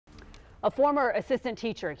A former assistant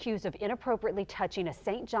teacher accused of inappropriately touching a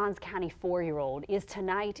St. Johns County 4-year-old is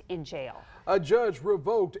tonight in jail. A judge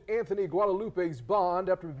revoked Anthony Guadalupe's bond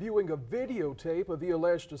after viewing a videotape of the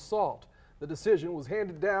alleged assault. The decision was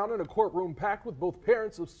handed down in a courtroom packed with both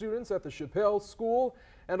parents of students at the Chappelle School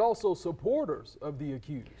and also supporters of the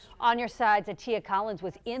accused. On your sides, Atia Collins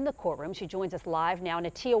was in the courtroom. She joins us live now. And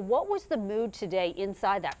Atia, what was the mood today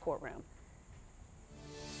inside that courtroom?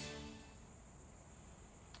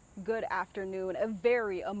 Good afternoon. A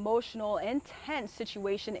very emotional and tense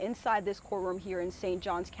situation inside this courtroom here in St.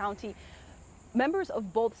 Johns County. Members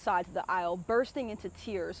of both sides of the aisle bursting into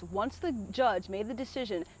tears once the judge made the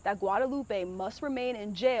decision that Guadalupe must remain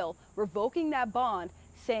in jail, revoking that bond,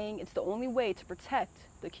 saying it's the only way to protect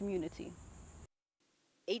the community.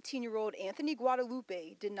 18-year-old Anthony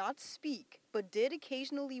Guadalupe did not speak, but did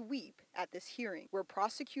occasionally weep at this hearing, where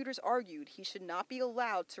prosecutors argued he should not be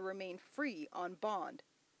allowed to remain free on bond.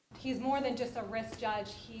 He's more than just a risk, judge.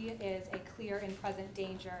 He is a clear and present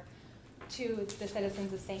danger to the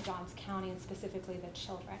citizens of St. Johns County and specifically the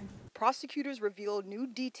children. Prosecutors revealed new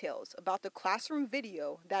details about the classroom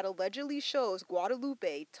video that allegedly shows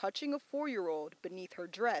Guadalupe touching a 4-year-old beneath her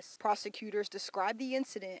dress. Prosecutors described the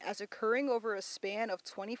incident as occurring over a span of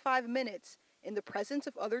 25 minutes in the presence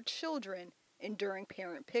of other children and during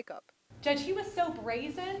parent pickup. Judge, he was so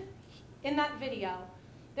brazen in that video.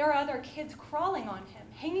 There are other kids crawling on him,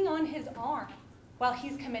 hanging on his arm while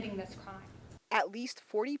he's committing this crime. At least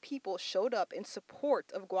 40 people showed up in support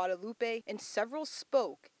of Guadalupe, and several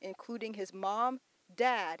spoke, including his mom,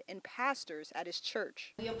 dad, and pastors at his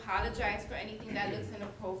church. We apologize for anything that looks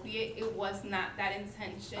inappropriate. It was not that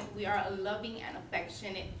intention. We are a loving and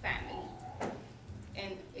affectionate family,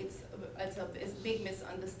 and it's a big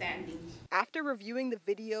misunderstanding. After reviewing the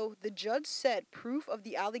video, the judge said proof of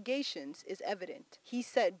the allegations is evident. He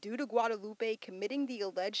said due to Guadalupe committing the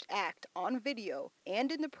alleged act on video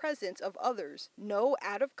and in the presence of others, no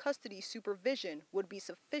out-of-custody supervision would be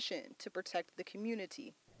sufficient to protect the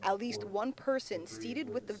community. At least one person seated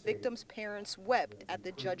with the victim's parents wept at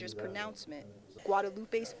the judge's pronouncement.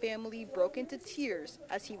 Guadalupe's family broke into tears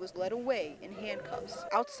as he was led away in handcuffs.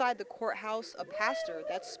 Outside the courthouse, a pastor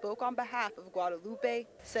that spoke on behalf of Guadalupe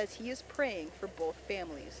says he is praying for both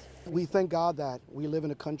families. We thank God that we live in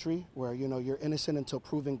a country where, you're innocent until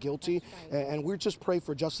proven guilty. Right. And we just pray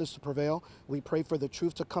for justice to prevail. We pray for the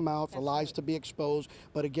truth to come out, for lies to be exposed.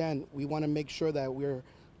 But again, we want to make sure that we're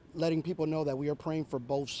letting people know that we are praying for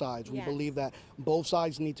both sides. Yes. We believe that both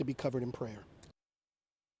sides need to be covered in prayer.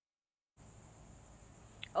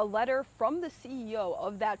 A letter from the CEO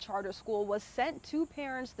of that charter school was sent to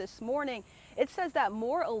parents this morning. It says that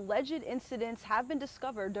more alleged incidents have been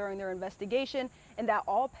discovered during their investigation and that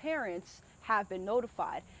all parents have been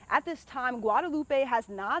notified. At this time, Guadalupe has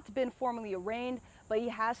not been formally arraigned, but he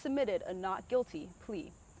has submitted a not guilty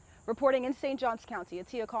plea. Reporting in St. Johns County,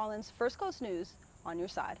 Atia Collins, First Coast News, on your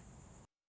side.